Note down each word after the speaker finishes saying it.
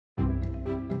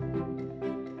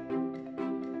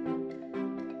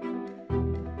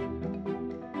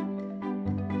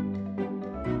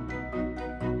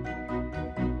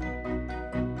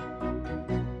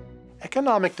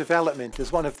Economic development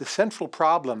is one of the central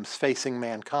problems facing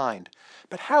mankind.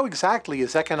 But how exactly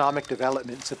is economic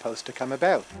development supposed to come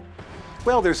about?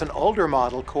 Well, there's an older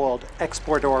model called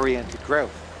export-oriented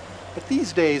growth. But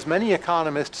these days, many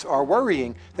economists are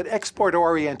worrying that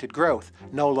export-oriented growth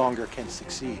no longer can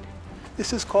succeed.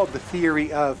 This is called the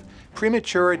theory of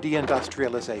premature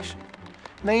deindustrialization.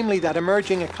 Namely, that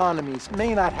emerging economies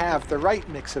may not have the right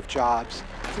mix of jobs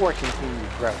for continued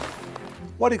growth.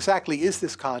 What exactly is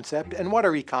this concept, and what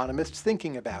are economists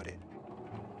thinking about it?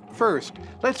 First,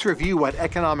 let's review what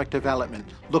economic development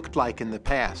looked like in the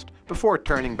past, before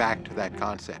turning back to that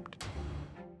concept.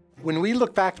 When we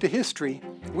look back to history,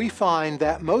 we find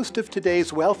that most of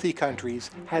today's wealthy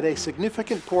countries had a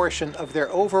significant portion of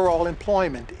their overall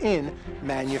employment in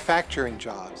manufacturing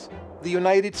jobs. The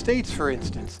United States, for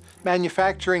instance,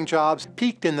 manufacturing jobs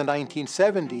peaked in the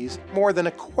 1970s, more than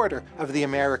a quarter of the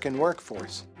American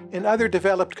workforce. In other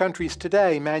developed countries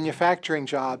today, manufacturing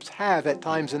jobs have, at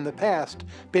times in the past,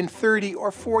 been 30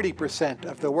 or 40%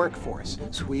 of the workforce.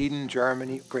 Sweden,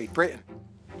 Germany, Great Britain.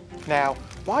 Now,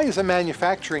 why is a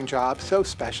manufacturing job so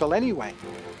special anyway?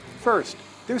 First,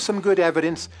 there's some good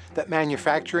evidence that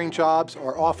manufacturing jobs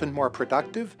are often more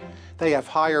productive, they have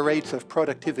higher rates of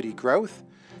productivity growth,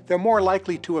 they're more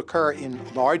likely to occur in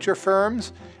larger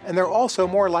firms, and they're also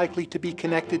more likely to be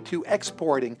connected to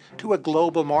exporting to a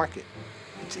global market.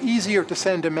 It's easier to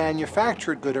send a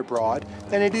manufactured good abroad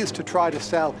than it is to try to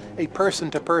sell a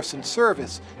person-to-person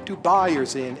service to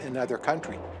buyers in another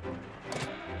country.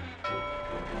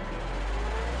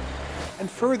 And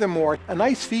furthermore, a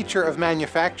nice feature of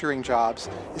manufacturing jobs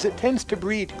is it tends to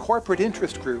breed corporate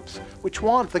interest groups which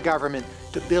want the government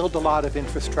to build a lot of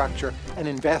infrastructure and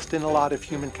invest in a lot of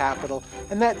human capital,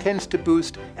 and that tends to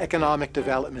boost economic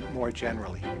development more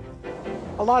generally.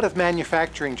 A lot of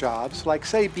manufacturing jobs, like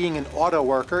say being an auto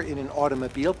worker in an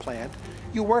automobile plant,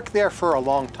 you work there for a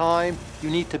long time, you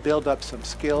need to build up some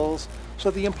skills, so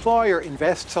the employer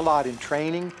invests a lot in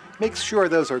training, makes sure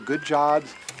those are good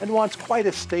jobs, and wants quite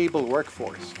a stable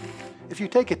workforce. If you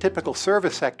take a typical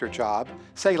service sector job,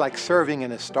 say like serving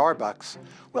in a Starbucks,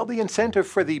 well, the incentive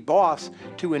for the boss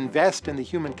to invest in the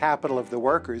human capital of the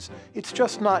workers, it's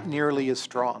just not nearly as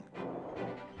strong.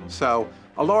 So,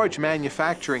 a large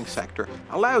manufacturing sector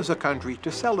allows a country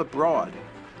to sell abroad,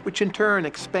 which in turn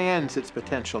expands its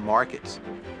potential markets.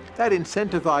 That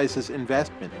incentivizes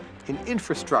investment in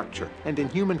infrastructure and in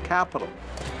human capital.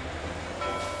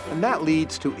 And that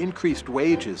leads to increased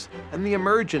wages and the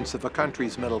emergence of a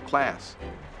country's middle class.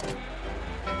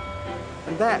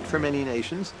 And that, for many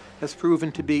nations, has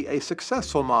proven to be a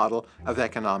successful model of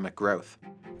economic growth.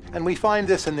 And we find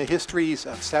this in the histories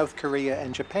of South Korea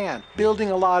and Japan,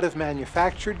 building a lot of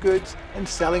manufactured goods and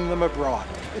selling them abroad.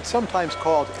 It's sometimes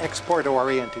called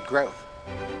export-oriented growth.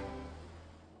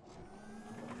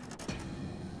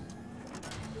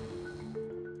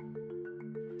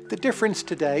 The difference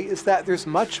today is that there's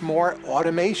much more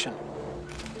automation.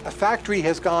 A factory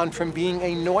has gone from being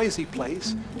a noisy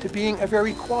place to being a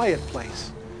very quiet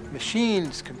place.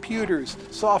 Machines, computers,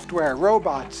 software,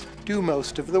 robots do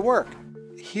most of the work.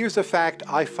 Here's a fact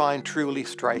I find truly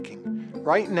striking.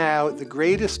 Right now, the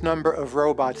greatest number of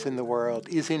robots in the world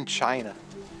is in China.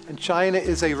 And China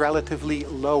is a relatively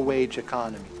low-wage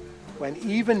economy. When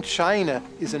even China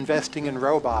is investing in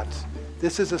robots,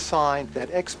 this is a sign that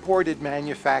exported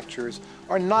manufacturers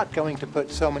are not going to put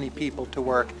so many people to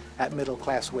work at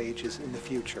middle-class wages in the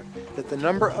future, that the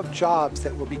number of jobs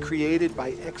that will be created by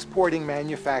exporting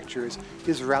manufacturers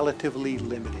is relatively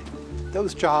limited.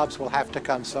 Those jobs will have to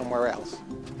come somewhere else.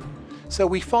 So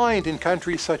we find in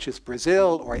countries such as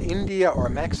Brazil or India or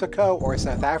Mexico or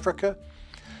South Africa,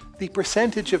 the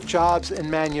percentage of jobs in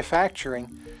manufacturing,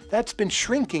 that's been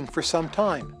shrinking for some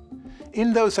time.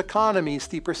 In those economies,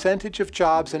 the percentage of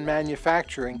jobs in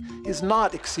manufacturing is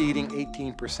not exceeding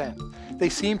 18%. They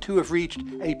seem to have reached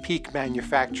a peak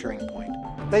manufacturing point.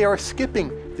 They are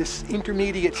skipping this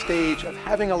intermediate stage of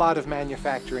having a lot of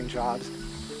manufacturing jobs,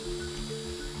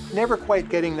 never quite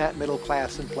getting that middle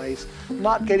class in place,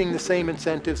 not getting the same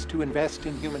incentives to invest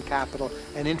in human capital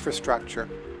and infrastructure.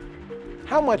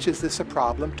 How much is this a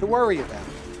problem to worry about?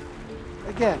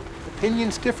 Again,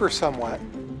 opinions differ somewhat.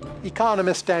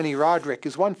 Economist Danny Roderick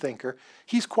is one thinker.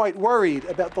 He's quite worried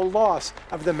about the loss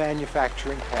of the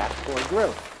manufacturing path toward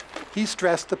growth. He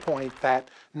stressed the point that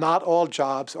not all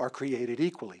jobs are created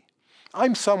equally.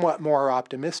 I'm somewhat more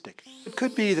optimistic. It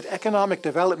could be that economic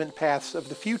development paths of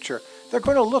the future, they're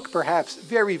going to look perhaps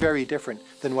very, very different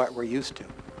than what we're used to.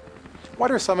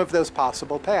 What are some of those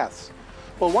possible paths?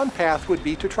 Well, one path would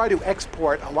be to try to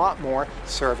export a lot more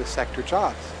service sector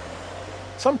jobs.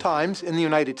 Sometimes, in the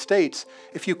United States,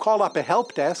 if you call up a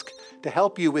help desk to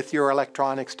help you with your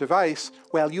electronics device,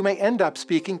 well, you may end up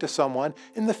speaking to someone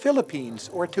in the Philippines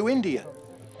or to India.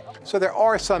 So there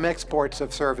are some exports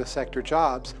of service sector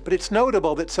jobs, but it's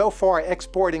notable that so far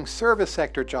exporting service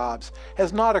sector jobs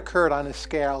has not occurred on a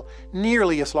scale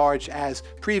nearly as large as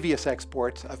previous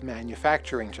exports of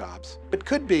manufacturing jobs. It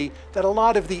could be that a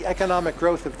lot of the economic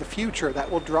growth of the future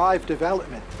that will drive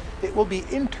development, it will be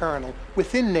internal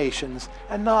within nations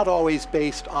and not always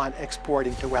based on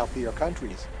exporting to wealthier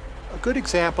countries. A good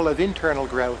example of internal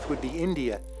growth would be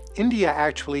India. India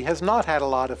actually has not had a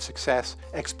lot of success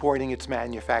exporting its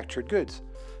manufactured goods.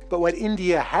 But what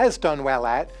India has done well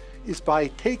at is by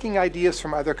taking ideas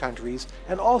from other countries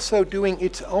and also doing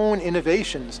its own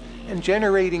innovations and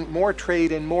generating more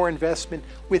trade and more investment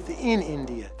within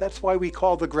India. That's why we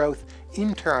call the growth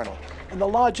internal. And the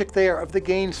logic there of the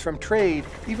gains from trade,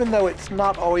 even though it's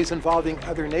not always involving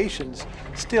other nations,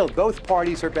 still both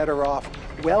parties are better off,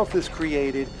 wealth is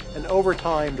created, and over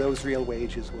time those real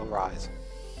wages will rise.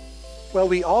 Well,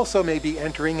 we also may be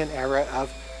entering an era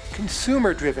of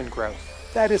consumer-driven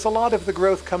growth. That is, a lot of the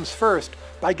growth comes first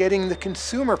by getting the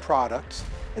consumer products,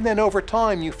 and then over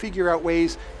time you figure out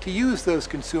ways to use those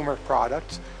consumer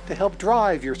products to help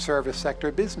drive your service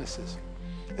sector businesses.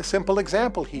 A simple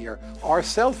example here are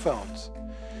cell phones.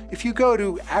 If you go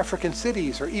to African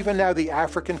cities or even now the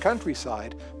African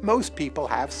countryside, most people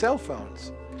have cell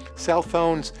phones. Cell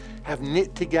phones have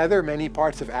knit together many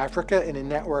parts of Africa in a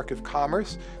network of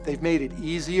commerce. They've made it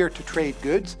easier to trade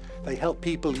goods. They help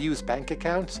people use bank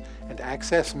accounts and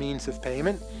access means of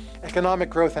payment. Economic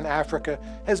growth in Africa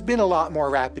has been a lot more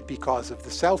rapid because of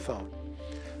the cell phone.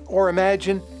 Or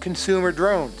imagine consumer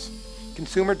drones.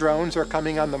 Consumer drones are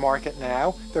coming on the market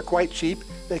now. They're quite cheap.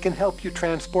 They can help you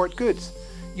transport goods.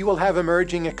 You will have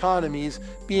emerging economies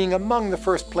being among the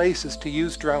first places to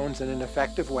use drones in an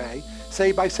effective way,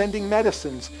 say by sending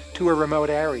medicines to a remote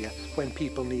area when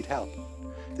people need help.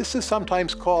 This is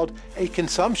sometimes called a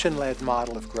consumption-led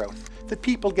model of growth, that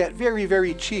people get very,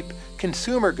 very cheap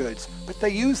consumer goods, but they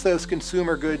use those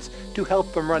consumer goods to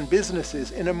help them run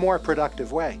businesses in a more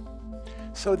productive way.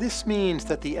 So this means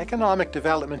that the economic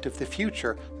development of the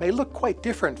future may look quite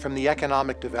different from the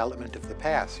economic development of the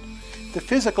past. The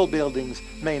physical buildings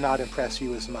may not impress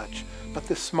you as much, but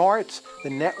the smarts, the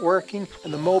networking,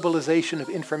 and the mobilization of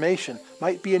information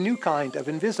might be a new kind of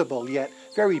invisible yet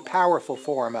very powerful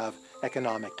form of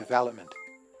economic development.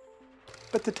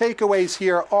 But the takeaways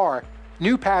here are,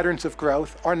 new patterns of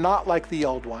growth are not like the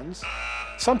old ones.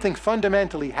 Something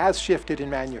fundamentally has shifted in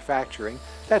manufacturing.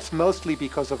 That's mostly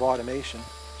because of automation.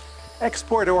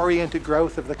 Export-oriented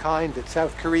growth of the kind that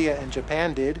South Korea and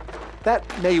Japan did, that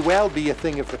may well be a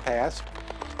thing of the past.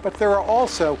 But there are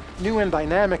also new and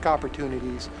dynamic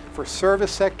opportunities for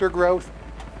service sector growth,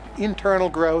 internal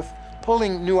growth,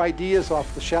 pulling new ideas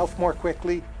off the shelf more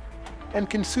quickly,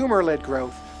 and consumer-led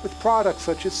growth with products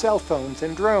such as cell phones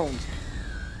and drones.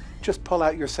 Just pull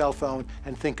out your cell phone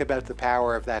and think about the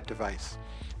power of that device.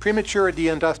 Premature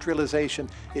deindustrialization,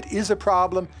 it is a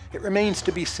problem. It remains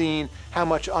to be seen how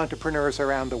much entrepreneurs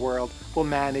around the world will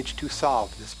manage to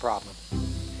solve this problem.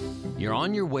 You're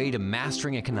on your way to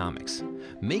mastering economics.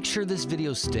 Make sure this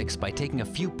video sticks by taking a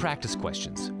few practice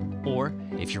questions. Or,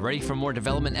 if you're ready for more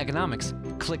development economics,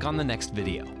 click on the next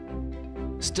video.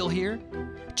 Still here?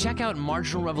 Check out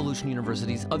Marginal Revolution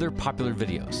University's other popular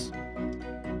videos.